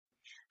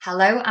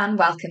Hello and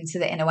welcome to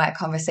the Inner Work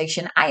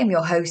Conversation. I am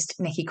your host,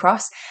 Nikki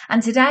Cross,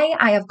 and today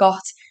I have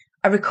got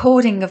a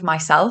recording of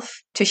myself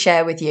to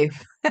share with you.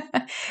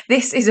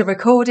 This is a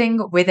recording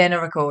within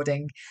a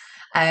recording.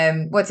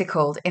 What's it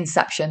called?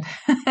 Inception.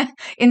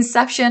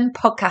 Inception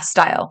podcast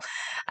style.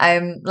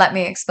 Let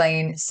me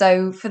explain.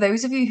 So for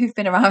those of you who've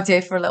been around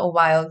here for a little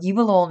while, you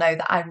will all know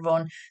that I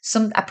run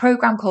a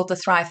program called the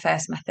Thrive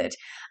First Method.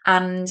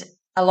 And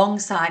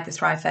alongside the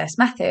Thrive First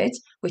Method,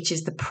 which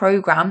is the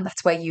program,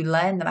 that's where you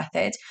learn the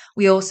method,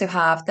 we also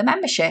have the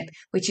membership,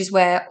 which is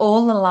where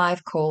all the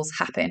live calls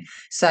happen.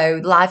 So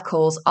live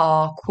calls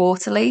are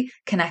quarterly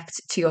connect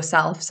to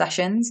yourself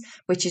sessions,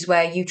 which is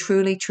where you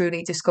truly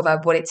discover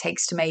what it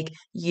takes to make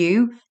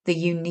you, the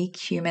unique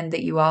human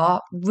that you are,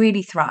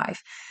 really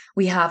thrive.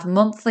 We have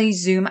monthly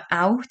Zoom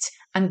out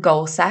and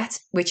goal set,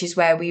 which is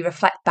where we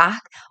reflect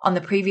back on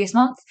the previous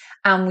month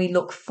and we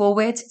look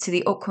forward to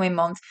the upcoming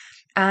month.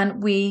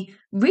 And we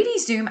really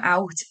zoom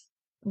out,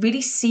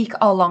 really seek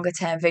our longer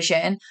term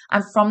vision.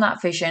 And from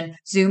that vision,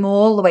 zoom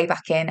all the way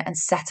back in and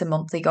set a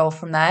monthly goal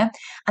from there.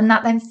 And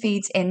that then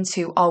feeds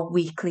into our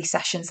weekly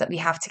sessions that we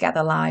have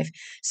together live.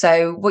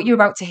 So what you're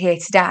about to hear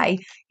today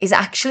is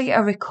actually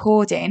a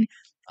recording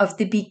of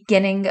the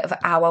beginning of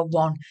hour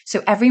one.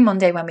 So every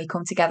Monday when we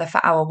come together for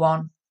hour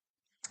one,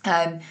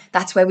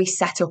 that's where we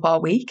set up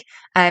our week.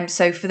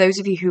 So for those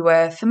of you who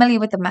are familiar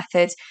with the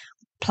method,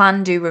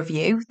 plan, do,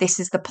 review. This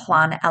is the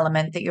plan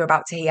element that you're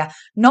about to hear.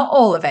 Not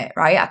all of it,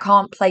 right? I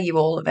can't play you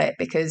all of it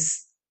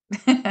because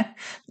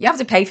you have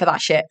to pay for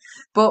that shit.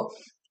 But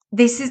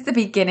this is the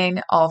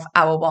beginning of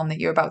hour one that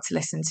you're about to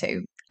listen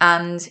to.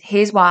 And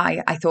here's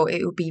why I thought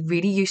it would be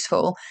really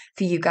useful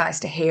for you guys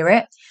to hear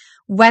it.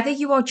 Whether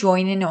you are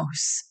joining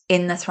us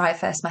in the Thrive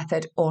First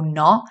method or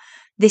not,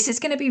 this is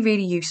going to be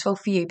really useful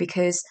for you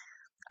because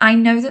I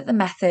know that the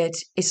method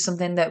is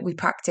something that we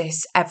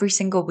practice every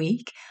single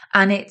week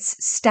and it's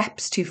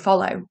steps to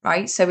follow,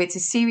 right? So it's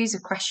a series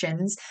of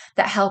questions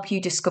that help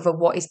you discover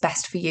what is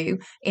best for you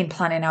in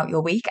planning out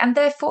your week. And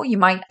therefore you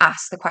might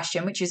ask the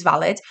question, which is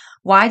valid,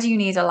 why do you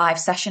need a live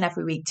session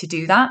every week to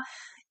do that?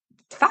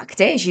 Fact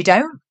is, you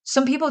don't.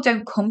 Some people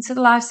don't come to the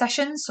live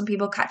sessions. Some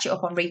people catch it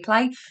up on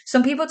replay.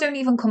 Some people don't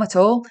even come at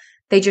all.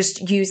 They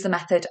just use the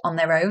method on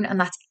their own and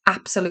that's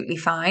absolutely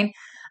fine.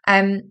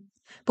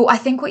 But I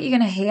think what you're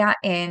going to hear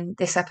in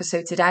this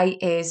episode today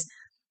is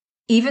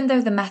even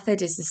though the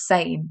method is the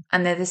same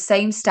and they're the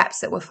same steps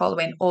that we're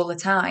following all the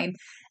time,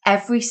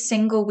 every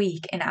single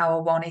week in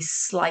hour one is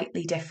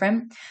slightly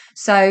different.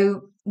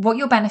 So what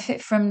you'll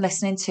benefit from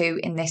listening to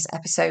in this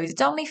episode,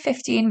 it's only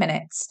 15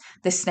 minutes,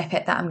 the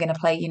snippet that I'm going to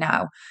play you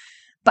now.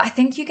 But I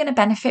think you're going to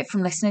benefit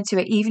from listening to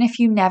it, even if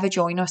you never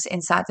join us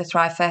inside the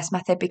Thrive First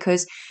method,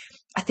 because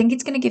I think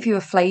it's going to give you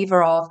a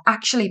flavor of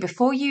actually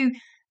before you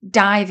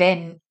dive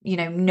in,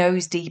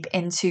 nose deep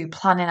into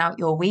planning out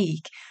your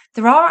week,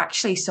 there are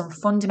actually some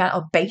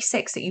fundamental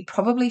basics that you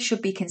probably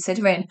should be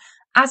considering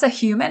as a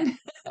human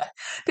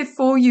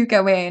before you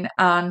go in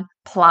and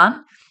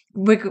plan,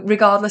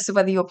 regardless of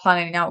whether you're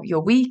planning out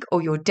your week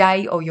or your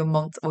day or your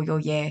month or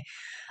your year.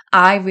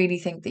 I really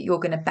think that you're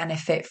going to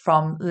benefit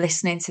from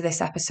listening to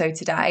this episode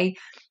today,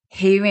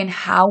 hearing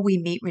how we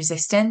meet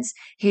resistance,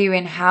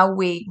 hearing how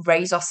we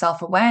raise our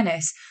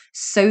self-awareness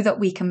so that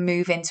we can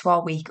move into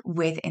our week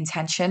with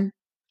intention.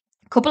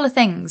 A couple of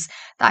things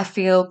that I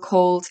feel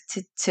called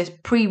to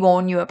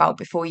pre-warn you about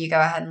before you go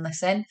ahead and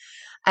listen.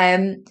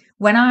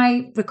 When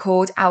I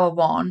record hour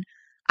one,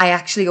 I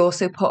actually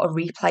also put a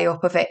replay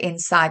up of it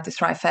inside the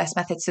Thrive First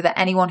method so that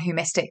anyone who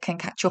missed it can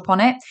catch up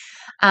on it.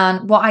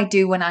 And what I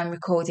do when I'm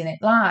recording it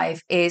live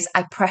is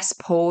I press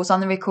pause on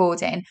the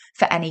recording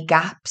for any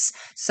gaps.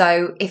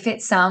 So if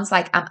it sounds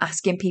like I'm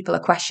asking people a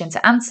question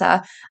to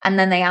answer and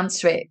then they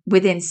answer it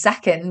within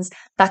seconds,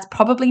 that's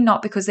probably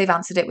not because they've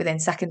answered it within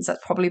seconds.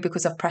 That's probably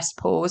because I've pressed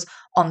pause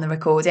on the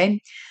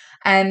recording.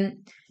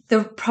 There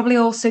are probably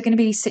also going to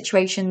be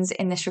situations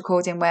in this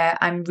recording where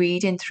I'm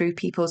reading through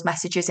people's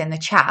messages in the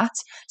chat.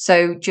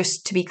 So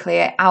just to be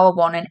clear, hour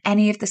one and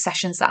any of the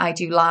sessions that I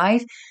do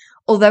live,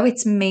 although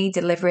it's me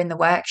delivering the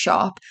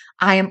workshop,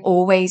 I am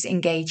always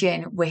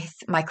engaging with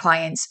my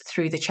clients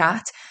through the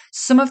chat.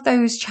 Some of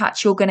those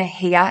chats you're going to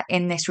hear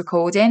in this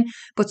recording,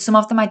 but some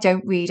of them I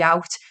don't read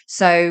out.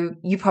 So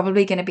you're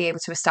probably going to be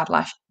able to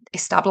establish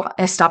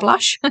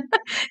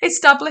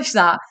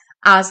that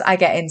as I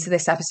get into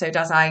this episode,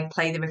 as I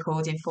play the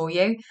recording for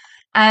you.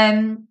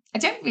 I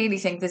don't really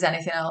think there's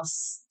anything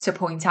else to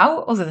point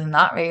out other than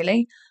that,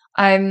 really.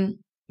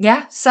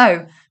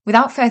 So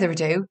without further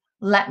ado,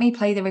 let me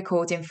play the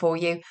recording for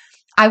you.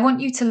 I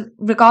want you to,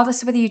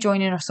 regardless of whether you're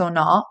joining us or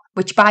not,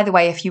 which by the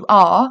way, if you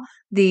are,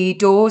 the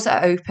doors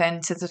are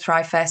open to the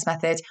Thrive First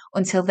method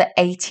until the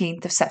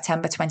 18th of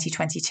September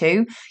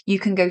 2022. You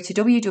can go to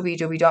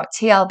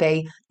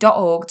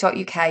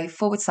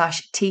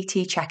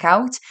www.tlb.org.uk/TT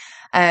checkout.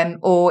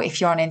 Or if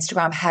you're on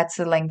Instagram, head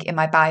to the link in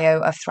my bio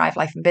of Thrive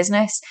Life and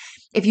Business.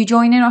 If you're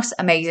joining us,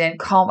 amazing.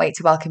 Can't wait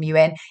to welcome you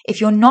in. If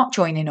you're not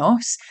joining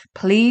us,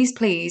 please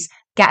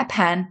get a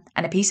pen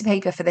and a piece of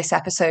paper for this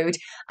episode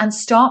and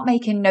start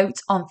making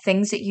notes on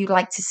things that you'd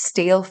like to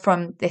steal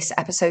from this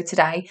episode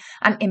today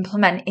and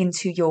implement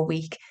into your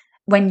week.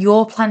 When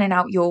you're planning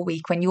out your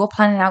week, when you're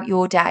planning out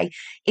your day,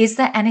 is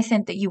there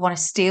anything that you want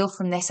to steal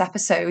from this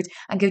episode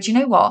and go, do you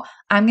know what?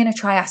 I'm going to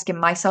try asking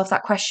myself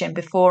that question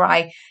before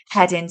I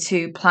head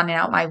into planning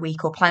out my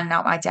week or planning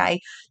out my day,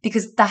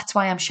 because that's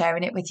why I'm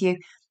sharing it with you.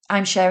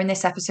 I'm sharing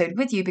this episode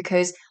with you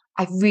because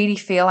I really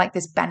feel like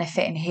there's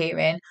benefit in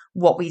hearing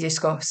what we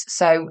discuss.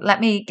 So let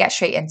me get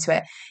straight into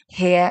it.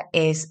 Here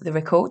is the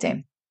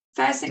recording.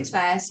 First things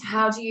first,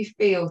 how do you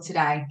feel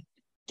today?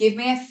 Give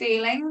me a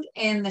feeling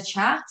in the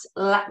chat.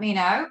 Let me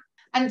know.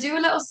 And do a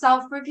little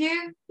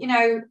self-review. You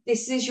know,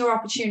 this is your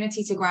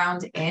opportunity to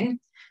ground in.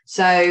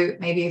 So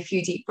maybe a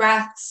few deep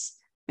breaths,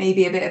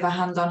 maybe a bit of a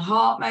hand on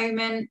heart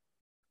moment.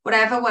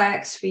 Whatever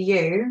works for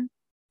you,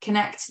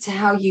 connect to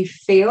how you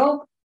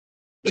feel.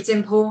 It's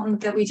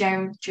important that we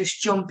don't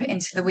just jump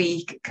into the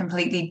week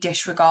completely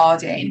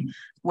disregarding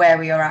where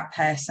we are at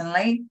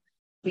personally.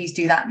 Please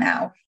do that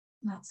now.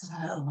 That's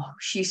a little,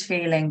 she's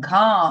feeling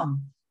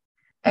calm.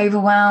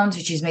 Overwhelmed,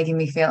 which is making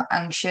me feel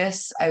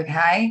anxious.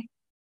 Okay,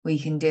 we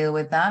can deal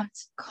with that.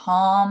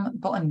 Calm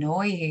but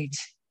annoyed.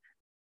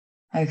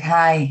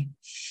 Okay.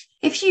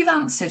 If you've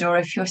answered or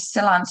if you're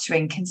still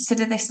answering,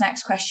 consider this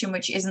next question,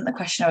 which isn't the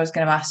question I was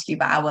going to ask you,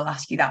 but I will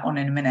ask you that one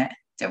in a minute.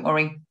 Don't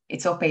worry,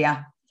 it's up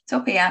here. It's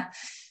up here.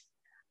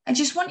 I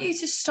just want you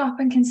to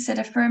stop and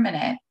consider for a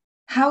minute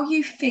how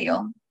you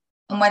feel,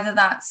 and whether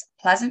that's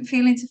a pleasant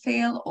feeling to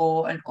feel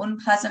or an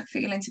unpleasant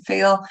feeling to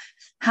feel,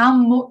 how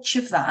much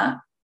of that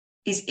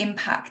is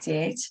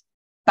impacted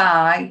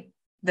by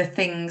the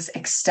things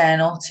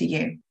external to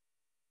you.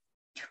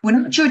 We're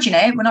not judging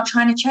it. We're not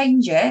trying to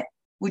change it.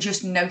 We're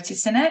just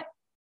noticing it.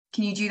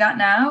 Can you do that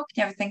now? Can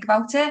you ever think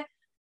about it?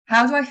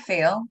 How do I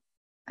feel?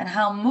 And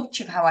how much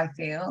of how I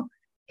feel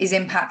is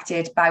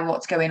impacted by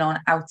what's going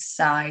on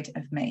outside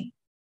of me?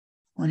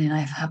 Morning,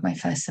 I've had my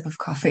first sip of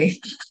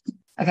coffee.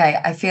 Okay,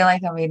 I feel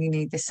like I really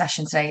need this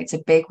session today. It's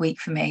a big week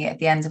for me. At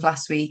the end of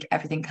last week,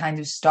 everything kind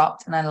of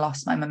stopped and I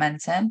lost my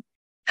momentum.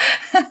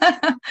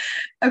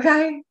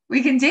 Okay,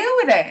 we can deal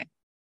with it.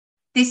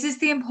 This is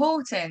the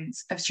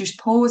importance of just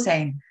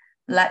pausing.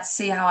 Let's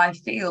see how I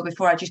feel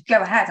before I just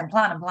go ahead and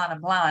plan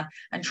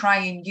and try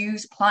and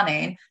use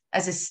planning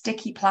as a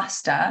sticky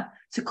plaster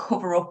to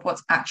cover up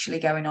what's actually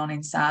going on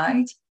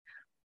inside.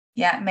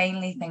 Yeah,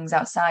 mainly things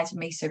outside of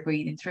me. So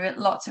breathing through it.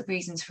 Lots of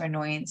reasons for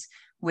annoyance.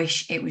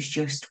 Wish it was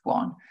just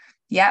one.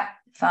 Yeah,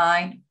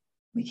 fine.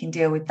 We can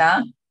deal with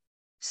that.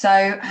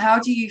 So how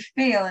do you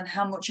feel, and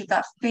how much of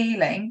that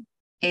feeling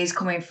is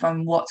coming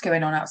from what's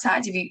going on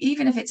outside of you,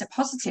 even if it's a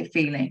positive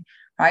feeling,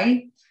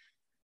 right?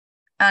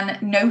 And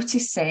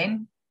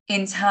noticing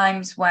in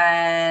times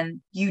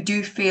when you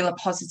do feel a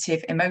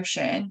positive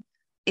emotion,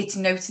 it's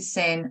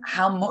noticing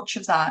how much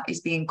of that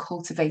is being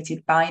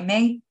cultivated by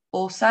me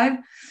also.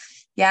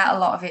 Yeah, a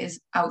lot of it is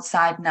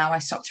outside now. I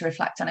stop to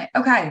reflect on it.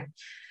 Okay,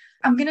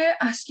 I'm going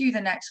to ask you the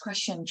next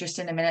question just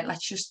in a minute.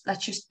 Let's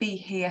just be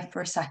here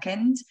for a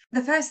second.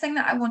 The first thing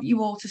that I want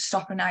you all to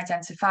stop and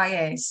identify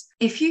is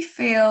if you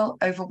feel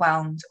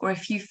overwhelmed, or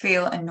if you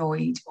feel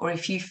annoyed, or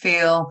if you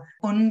feel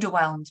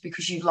underwhelmed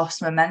because you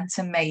lost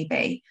momentum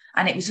maybe,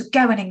 and it was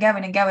going and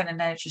going and going and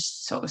then it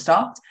just sort of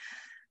stopped.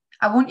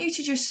 I want you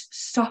to just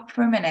stop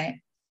for a minute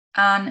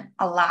and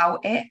allow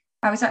it.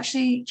 I was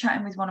actually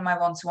chatting with one of my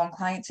one-to-one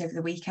clients over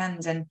the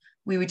weekend, and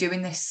we were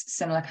doing this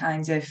similar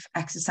kind of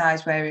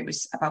exercise where it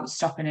was about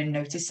stopping and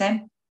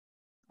noticing.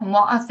 And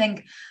what I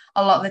think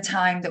a lot of the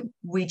time that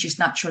we just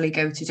naturally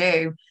go to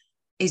do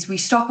is we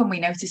stop and we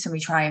notice and we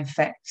try and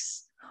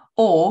fix.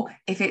 Or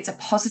if it's a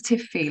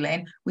positive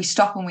feeling, we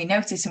stop and we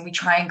notice and we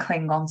try and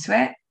cling on to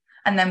it.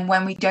 And then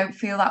when we don't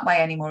feel that way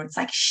anymore, it's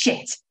like,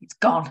 shit, it's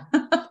gone.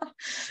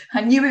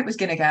 I knew it was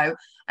going to go.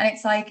 And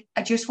it's like,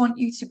 I just want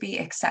you to be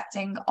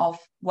accepting of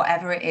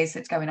whatever it is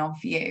that's going on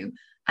for you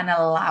and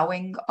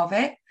allowing of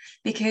it.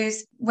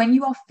 Because when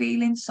you are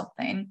feeling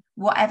something,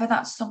 whatever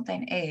that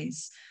something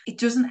is, it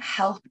doesn't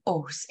help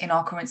us in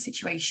our current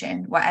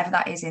situation, whatever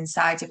that is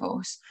inside of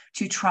us,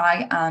 to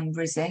try and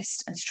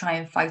resist and to try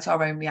and fight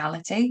our own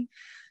reality.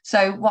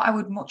 So what I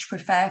would much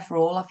prefer for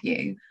all of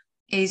you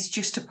is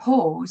just to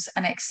pause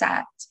and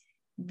accept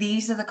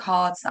these are the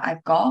cards that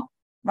I've got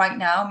right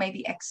now,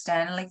 maybe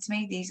externally to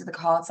me. These are the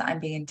cards that I'm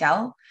being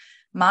dealt.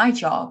 My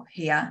job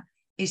here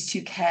is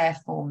to care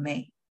for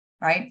me,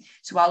 right?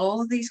 So while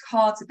all of these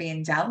cards are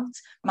being dealt,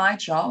 my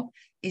job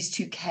is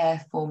to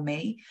care for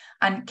me,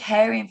 and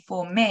caring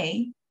for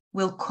me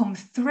will come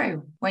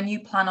through when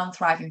you plan on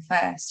thriving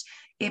first.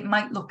 It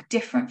might look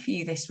different for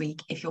you this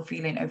week if you're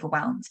feeling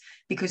overwhelmed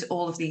because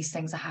all of these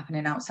things are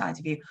happening outside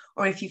of you,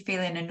 or if you're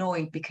feeling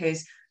annoyed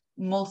because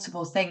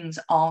multiple things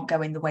aren't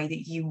going the way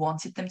that you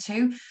wanted them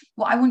to.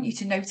 What I want you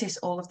to notice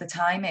all of the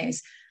time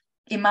is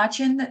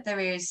imagine that there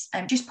is,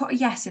 just put a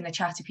yes in the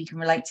chat if you can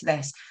relate to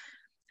this.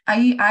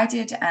 I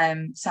did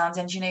sound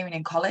engineering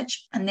in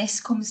college, and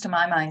this comes to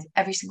my mind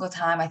every single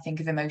time I think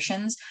of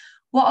emotions.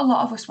 What a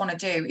lot of us want to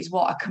do is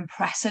what a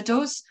compressor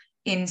does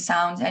in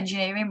sound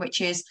engineering,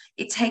 which is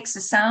it takes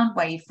the sound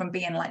wave from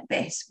being like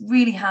this,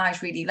 really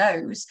highs, really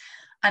lows,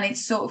 and it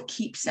sort of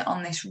keeps it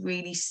on this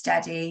really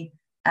steady,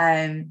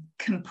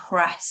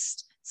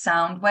 compressed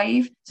sound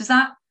wave. Does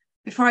that,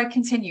 before I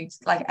continue,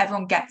 like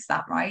everyone gets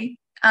that, right?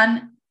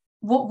 And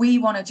what we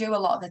want to do a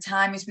lot of the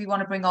time is we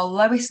want to bring our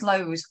lowest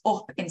lows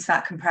up into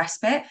that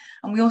compressed bit.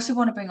 And we also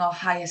want to bring our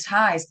highest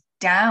highs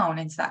down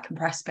into that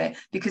compressed bit,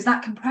 because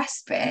that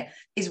compressed bit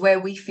is where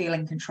we feel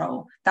in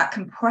control. That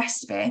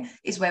compressed bit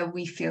is where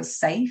we feel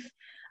safe.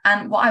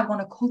 And what I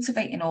want to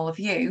cultivate in all of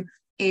you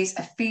is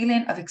a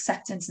feeling of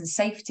acceptance and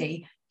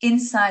safety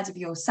inside of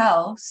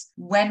yourselves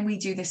when we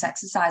do this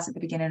exercise at the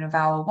beginning of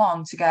hour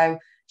one, to go,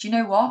 do you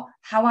know what?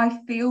 How I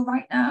feel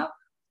right now,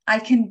 I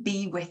can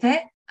be with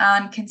it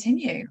and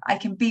continue. I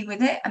can be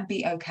with it and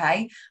be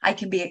okay. I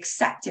can be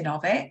accepting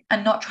of it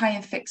and not try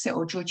and fix it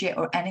or judge it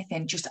or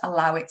anything. Just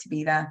allow it to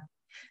be there.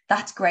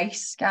 That's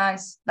grace,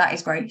 guys. That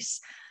is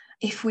grace.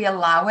 If we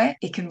allow it,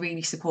 it can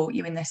really support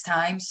you in this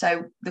time.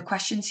 So the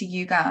question to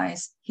you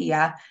guys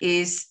here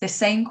is the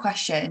same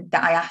question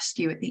that I asked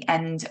you at the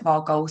end of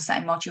our goal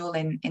setting module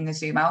in the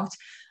Zoom out.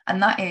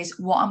 And that is,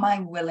 what am I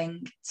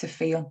willing to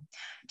feel?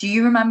 Do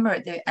you remember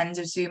at the end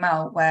of Zoom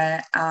out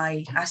where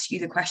I asked you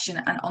the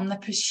question, and on the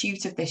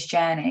pursuit of this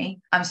journey,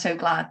 I'm so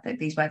glad that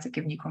these words have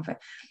given you comfort.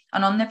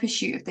 And on the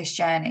pursuit of this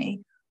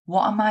journey,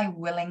 what am I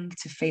willing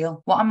to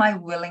feel? What am I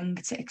willing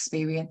to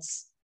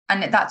experience?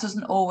 And that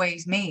doesn't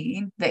always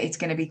mean that it's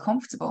going to be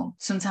comfortable.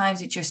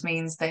 Sometimes it just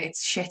means that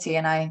it's shitty,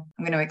 and I'm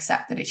going to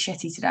accept that it's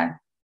shitty today.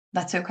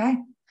 That's okay.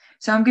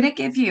 So I'm going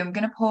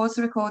to pause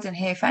the recording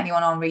here for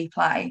anyone on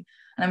replay,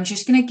 and I'm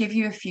just going to give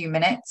you a few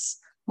minutes.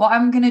 What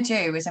I'm going to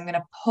do is I'm going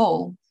to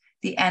pull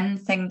the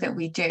end thing that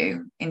we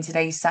do in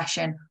today's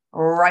session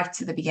right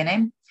to the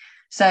beginning.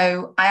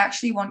 So I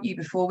actually want you,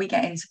 before we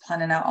get into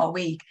planning out our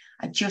week,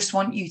 I just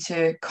want you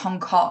to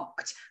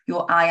concoct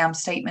your I am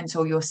statement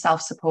or your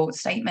self-support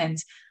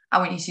statement. I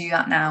want you to do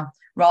that now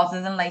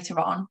rather than later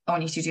on. I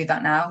want you to do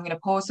that now. I'm going to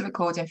pause the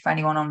recording for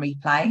anyone on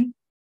replay.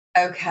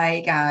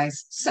 Okay,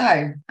 guys. So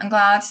I'm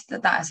glad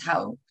that has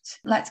helped.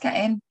 Let's get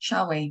in,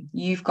 shall we?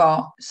 You've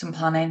got some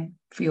planning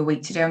for your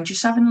week to do. I'm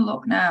just having a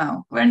look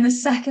now. We're in the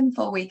second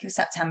full week of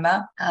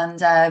September,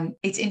 and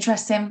it's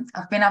interesting.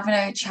 I've been having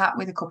a chat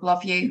with a couple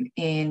of you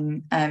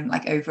in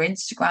like over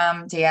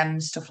Instagram,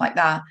 DMs, stuff like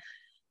that.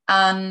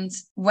 And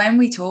when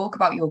we talk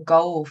about your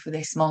goal for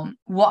this month,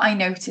 what I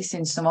notice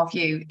in some of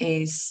you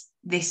is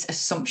this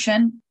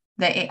assumption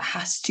that it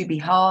has to be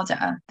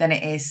harder than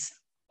it is.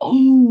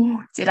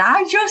 Oh, did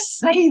I just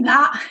say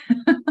that?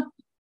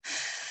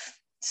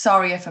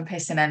 Sorry if I'm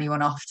pissing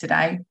anyone off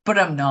today, but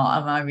I'm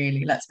not, am I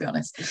really? Let's be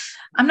honest.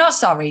 I'm not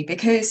sorry,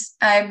 because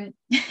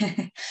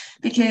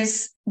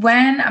because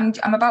when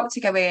I'm about to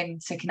go in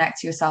to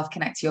connect to yourself,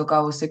 connect to your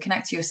goals. So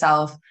connect to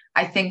yourself.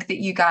 I think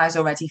that you guys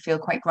already feel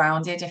quite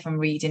grounded, if I'm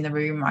reading the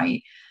room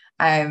right,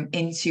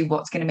 into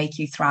what's going to make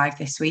you thrive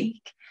this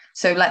week.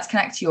 So let's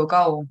connect to your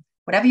goal.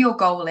 Whatever your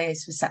goal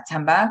is for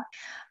September,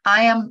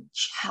 I am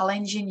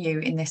challenging you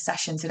in this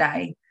session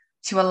today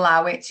to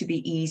allow it to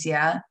be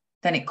easier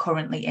than it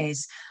currently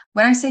is.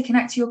 When I say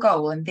connect to your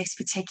goal and this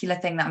particular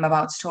thing that I'm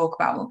about to talk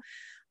about,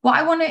 what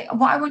I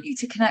want you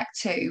to connect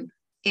to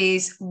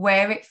is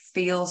where it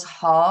feels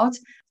hard.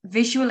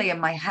 Visually in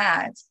my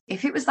head,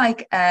 if it was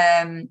like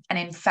an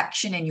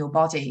infection in your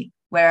body,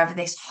 wherever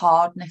this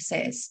hardness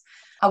is,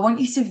 I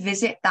want you to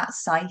visit that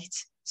site.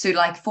 So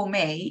like for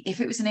me, if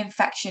it was an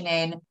infection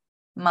in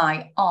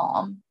my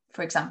arm,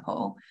 for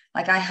example,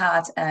 like I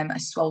had a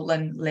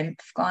swollen lymph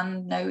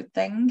gland node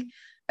thing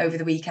over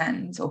the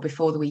weekend or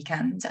before the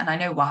weekend, and I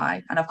know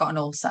why, and I've got an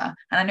ulcer,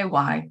 and I know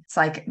why. It's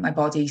like my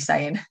body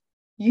saying,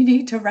 you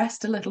need to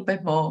rest a little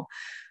bit more.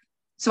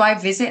 So I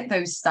visit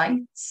those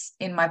sites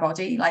in my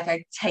body, like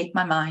I take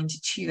my mind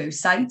to those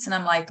sites, and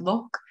I'm like,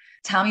 look,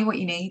 tell me what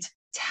you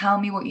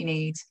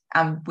need,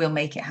 and we'll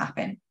make it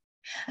happen.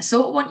 I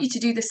sort of want you to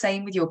do the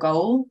same with your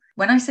goal.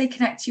 When I say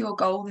connect to your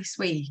goal this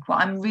week,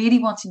 what I'm really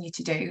wanting you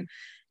to do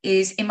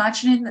is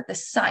imagining that the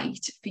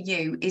site for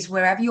you is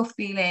wherever you're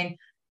feeling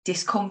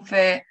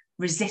discomfort,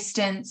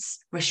 resistance,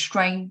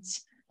 restraint,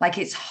 like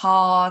it's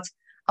hard.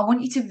 I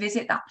want you to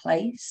visit that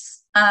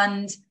place,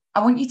 and I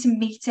want you to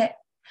meet it,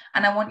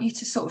 and I want you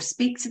to sort of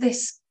speak to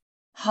this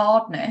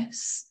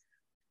hardness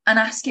and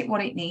ask it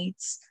what it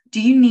needs.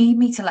 Do you need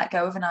me to let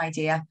go of an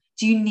idea?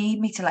 Do you need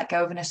me to let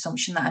go of an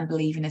assumption that I'm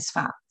believing is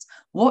fact?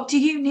 What do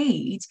you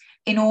need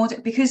in order?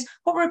 Because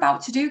what we're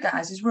about to do,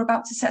 guys, is we're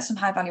about to set some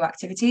high value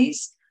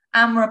activities,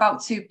 and we're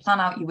about to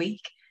plan out your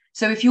week.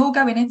 So if you're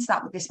going into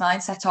that with this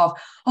mindset of,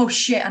 oh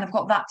shit, and I've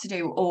got that to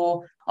do,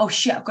 or oh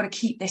shit, I've got to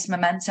keep this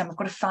momentum, I've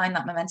got to find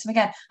that momentum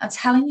again, I'm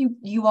telling you,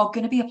 you are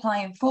going to be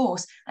applying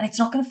force, and it's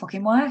not going to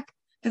fucking work.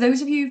 For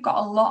those of you who've got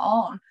a lot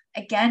on,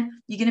 again,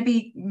 you're going to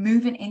be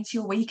moving into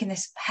your week in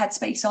this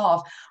headspace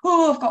of,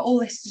 oh, I've got all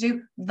this to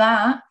do.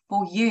 That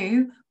for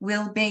you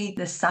will be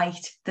the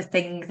site, the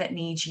thing that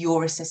needs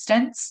your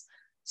assistance.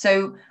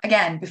 So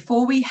again,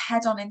 before we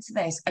head on into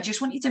this, I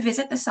just want you to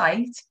visit the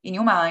site in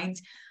your mind,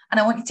 and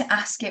I want you to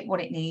ask it what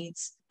it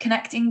needs.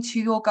 Connecting to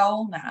your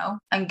goal now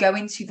and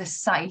going to the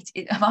site.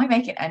 Am I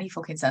making any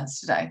fucking sense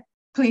today?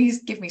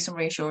 Please give me some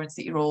reassurance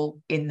that you're all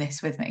in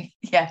this with me.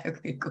 Yeah,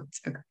 okay, good.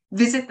 Okay.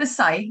 Visit the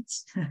site,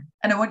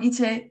 and I want you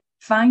to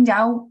find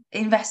out,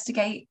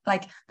 investigate,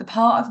 like, the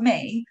part of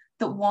me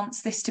that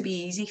wants this to be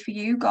easy for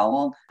you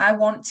goal. I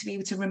want to be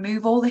able to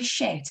remove all this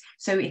shit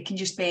so it can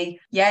just be,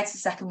 yeah, it's the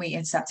second week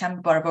in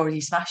September, but I've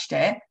already smashed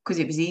it because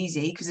it was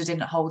easy because I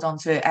didn't hold on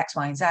to X,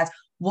 Y, and Z.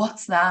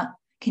 What's that?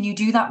 Can you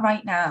do that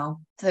right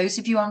now? For those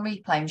of you on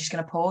replay, I'm just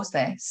going to pause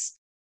this.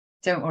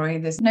 Don't worry,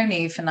 there's no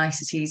need for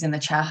niceties in the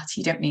chat.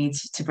 You don't need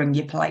to bring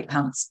your polite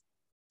pants.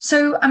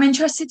 So I'm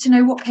interested to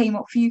know what came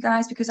up for you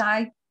guys, because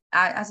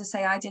as I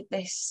say, I did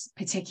this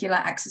particular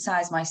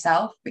exercise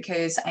myself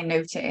because I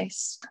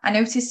noticed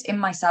in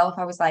myself,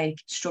 I was like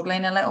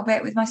struggling a little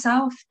bit with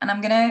myself, and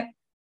I'm going to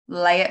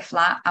lay it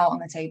flat out on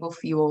the table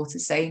for you all to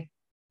see.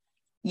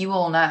 You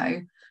all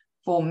know,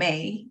 for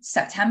me,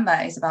 September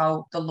is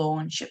about the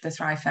launch of the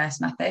Thrive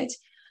First method.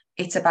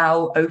 It's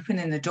about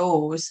opening the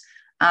doors.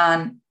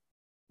 And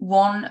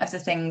one of the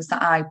things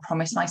that I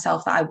promised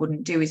myself that I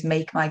wouldn't do is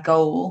make my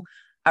goal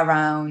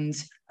around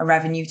a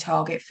revenue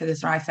target for the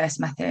Thrive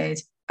First method,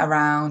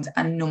 around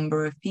a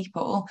number of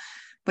people,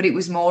 but it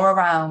was more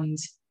around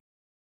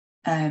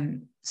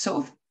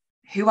sort of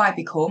who I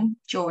become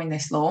during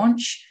this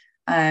launch,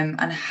 and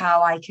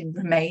how I can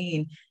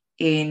remain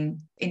in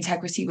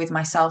integrity with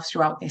myself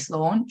throughout this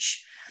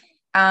launch.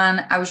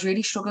 And I was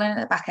really struggling at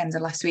the back end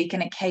of last week,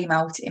 and it came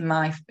out in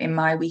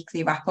my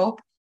weekly wrap up,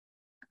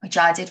 which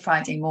I did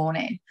Friday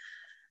morning.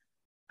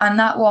 And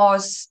that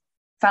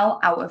felt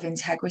out of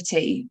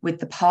integrity with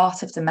the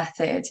part of the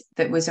method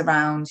that was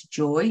around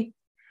joy.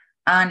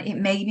 And it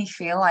made me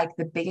feel like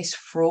the biggest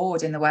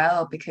fraud in the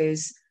world,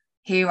 because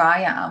here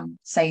I am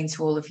saying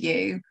to all of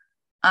you,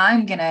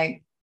 I'm going to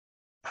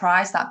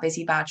prize that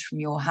busy badge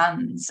from your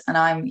hands.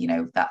 And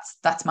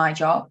that's my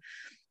job.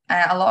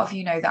 A lot of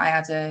you know that I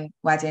had a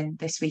wedding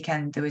this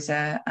weekend. I was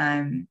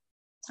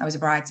a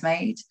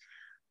bridesmaid.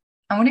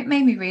 And what it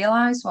made me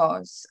realize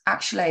was,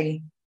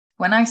 actually,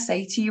 when I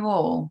say to you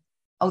all,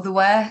 oh, the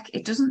work,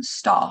 it doesn't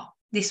stop.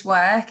 This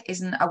work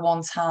isn't a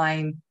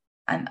one-time,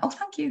 and oh,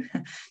 thank you.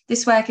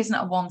 This work isn't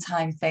a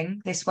one-time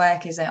thing. This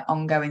work is an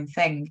ongoing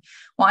thing.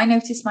 What I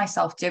noticed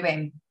myself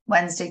doing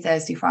Wednesday,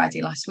 Thursday,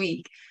 Friday last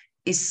week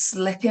is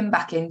slipping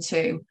back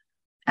into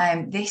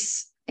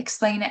this,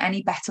 explain it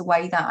any better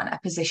way than a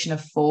position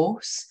of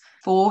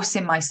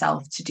forcing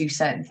myself to do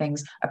certain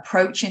things,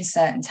 approaching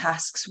certain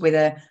tasks with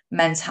a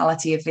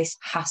mentality of this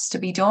has to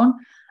be done,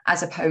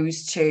 as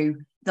opposed to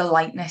the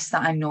lightness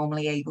that I'm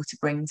normally able to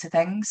bring to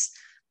things.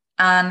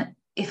 And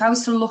if I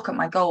was to look at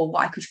my goal,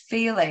 what I could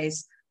feel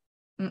is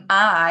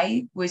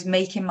I was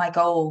making my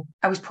goal,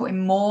 I was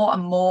putting more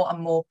and more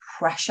and more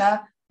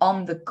pressure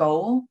on the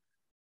goal,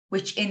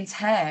 which in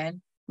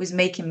turn was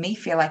making me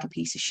feel like a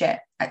piece of shit.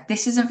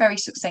 This isn't very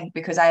succinct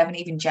because I haven't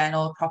even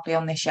journaled properly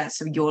on this yet,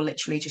 so you're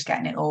literally just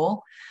getting it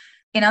all.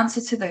 In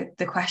answer to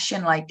the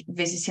question, like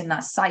visiting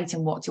that site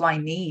and what do I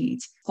need,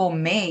 for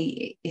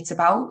me, it's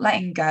about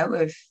letting go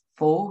of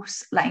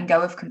force, letting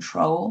go of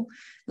control,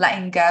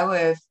 letting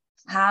go of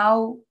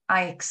how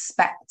I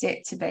expect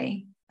it to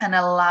be, and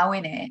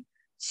allowing it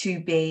to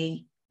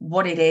be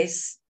what it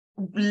is,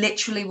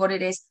 literally what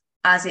it is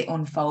as it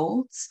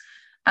unfolds.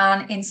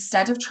 And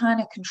instead of trying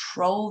to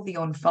control the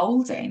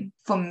unfolding,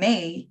 for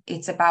me,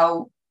 it's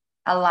about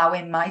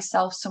allowing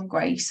myself some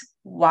grace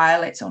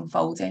while it's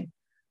unfolding.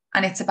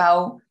 And it's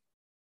about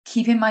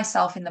keeping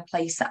myself in the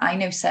place that I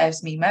know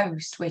serves me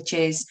most, which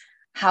is,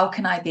 how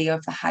can I be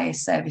of the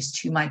highest service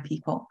to my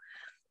people?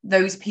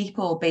 Those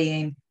people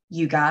being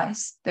you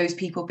guys, those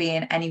people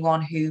being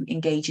anyone who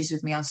engages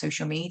with me on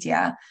social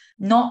media,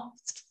 not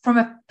from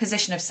a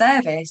position of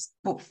service,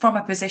 but from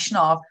a position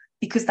of,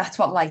 because that's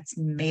what lights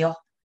me up.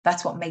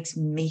 That's what makes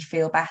me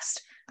feel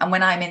best. And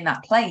when I'm in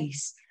that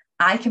place,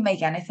 I can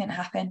make anything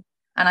happen.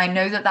 And I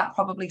know that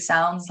probably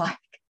sounds like,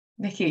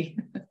 Nikki,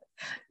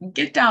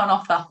 get down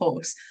off that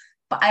horse.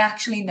 But I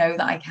actually know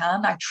that I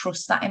can. I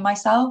trust that in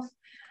myself.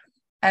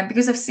 And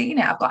because I've seen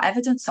it, I've got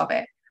evidence of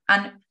it.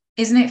 And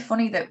isn't it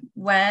funny that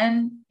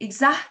when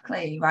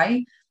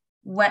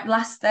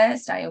last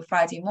Thursday or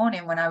Friday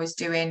morning, when I was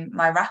doing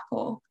my wrap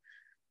up,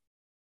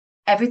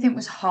 everything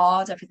was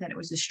hard, everything, it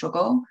was a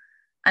struggle.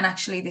 And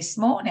actually this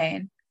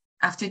morning,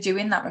 after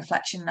doing that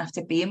reflection and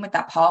after being with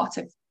that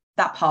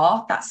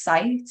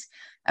site,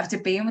 after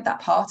being with that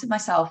part of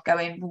myself,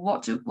 going,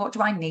 well, what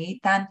do I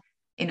need then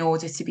in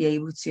order to be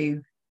able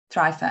to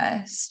thrive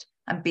first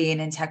and be in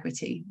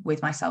integrity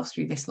with myself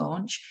through this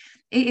launch?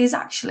 It is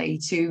actually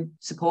to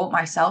support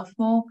myself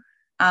more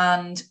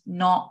and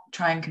not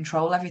try and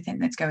control everything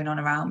that's going on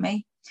around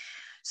me.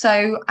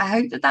 So I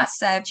hope that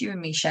served you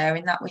and me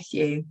sharing that with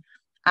you.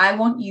 I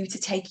want you to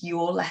take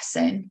your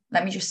lesson.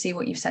 Let me just see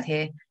what you've said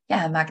here.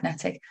 Yeah,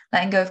 magnetic.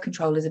 Letting go of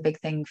control is a big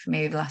thing for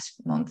me over the last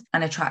month,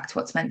 and attract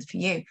what's meant for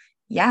you.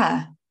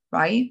 Yeah,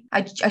 right?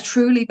 I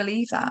truly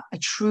believe that. I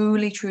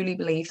truly, truly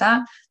believe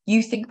that.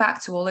 You think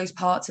back to all those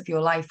parts of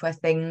your life where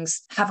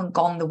things haven't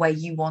gone the way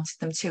you wanted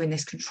them to in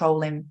this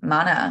controlling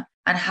manner,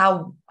 and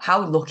how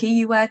lucky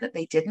you were that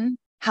they didn't.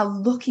 How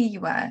lucky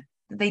you were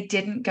that they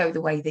didn't go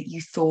the way that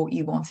you thought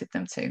you wanted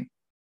them to,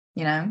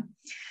 you know?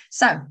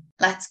 So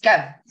let's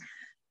go.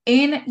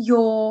 In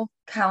your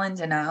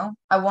calendar now,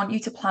 I want you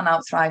to plan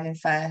out thriving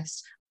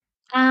first.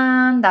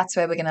 And that's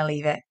where we're going to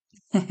leave it.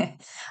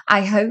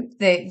 I hope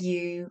that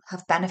you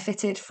have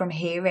benefited from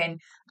hearing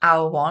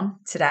hour one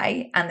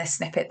today and the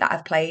snippet that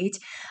I've played.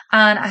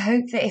 And I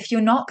hope that if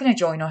you're not going to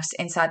join us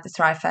inside the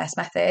Thrive First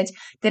method,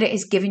 that it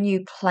has given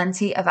you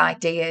plenty of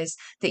ideas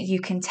that you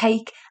can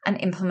take and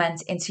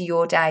implement into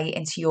your day,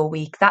 into your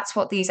week. That's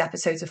what these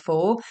episodes are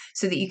for,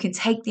 so that you can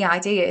take the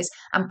ideas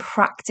and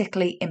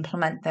practically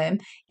implement them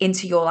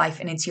into your life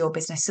and into your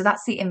business. So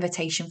that's the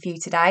invitation for you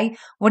today.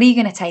 What are you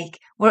going to take?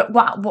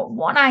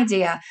 What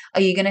idea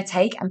are you going to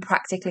take and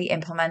practically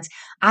implement?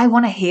 I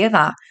want to hear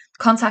that.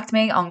 Contact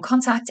me on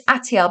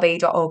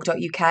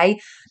contact@tlb.org.uk.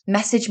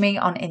 Message me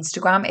on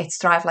Instagram. It's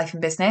Thrive Life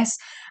and Business.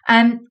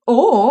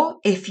 Or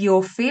if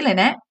you're feeling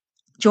it,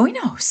 join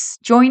us.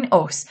 Join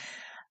us.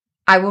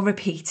 I will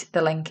repeat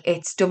the link.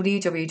 It's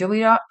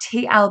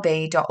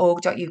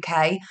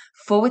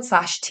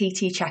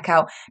www.tlb.org.uk/TT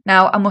checkout.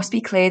 Now, I must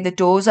be clear, the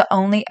doors are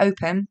only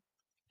open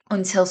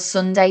until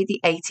Sunday, the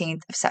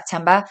 18th of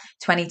September,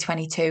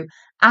 2022.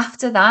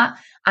 After that,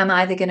 I'm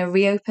either going to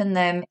reopen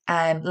them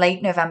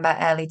late November,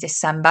 early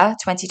December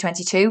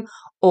 2022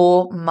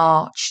 or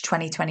March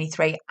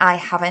 2023. I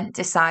haven't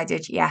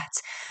decided yet.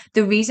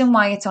 The reason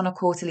why it's on a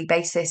quarterly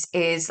basis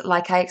is,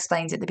 like I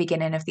explained at the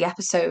beginning of the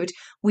episode,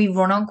 we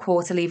run on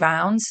quarterly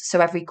rounds. So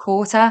every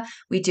quarter,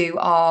 we do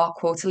our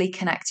quarterly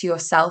Connect to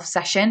Yourself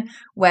session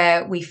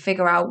where we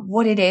figure out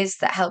what it is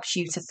that helps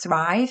you to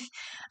thrive.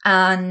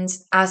 And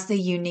as the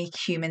unique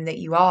human that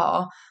you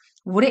are,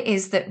 what it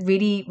is that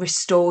really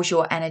restores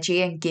your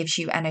energy and gives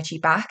you energy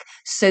back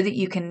so that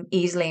you can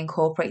easily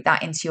incorporate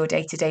that into your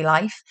day-to-day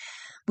life.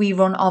 We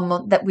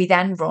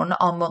then run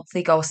our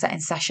monthly goal setting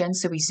session.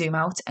 So we zoom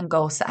out and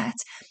goal set.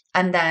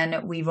 And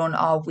then we run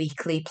our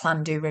weekly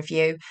plan do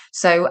review.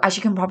 So as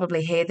you can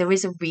probably hear, there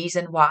is a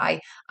reason why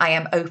I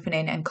am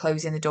opening and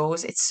closing the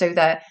doors. It's so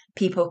that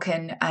people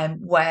can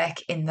work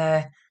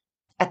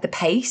at the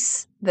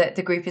pace that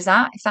the group is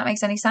at, if that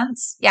makes any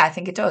sense. Yeah, I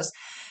think it does.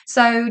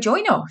 So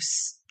join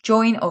us.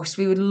 Join us.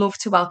 We would love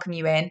to welcome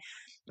you in.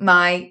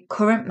 My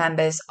current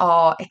members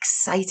are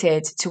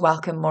excited to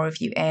welcome more of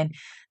you in.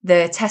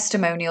 The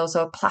testimonials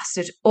are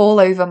plastered all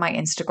over my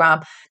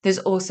Instagram. There's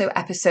also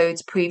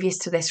episodes previous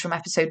to this, from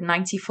episode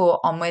 94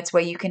 onwards,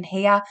 where you can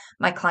hear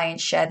my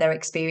clients share their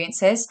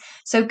experiences.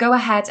 So go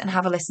ahead and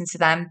have a listen to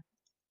them.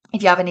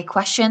 If you have any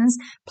questions,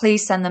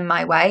 please send them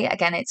my way.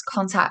 Again, it's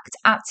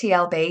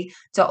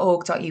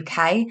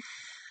contact@tlb.org.uk.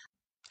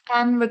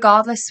 And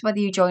regardless whether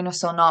you join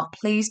us or not,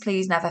 please,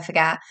 please never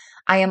forget,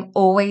 I am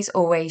always,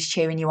 always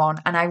cheering you on.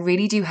 And I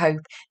really do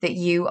hope that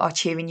you are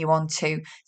cheering you on too.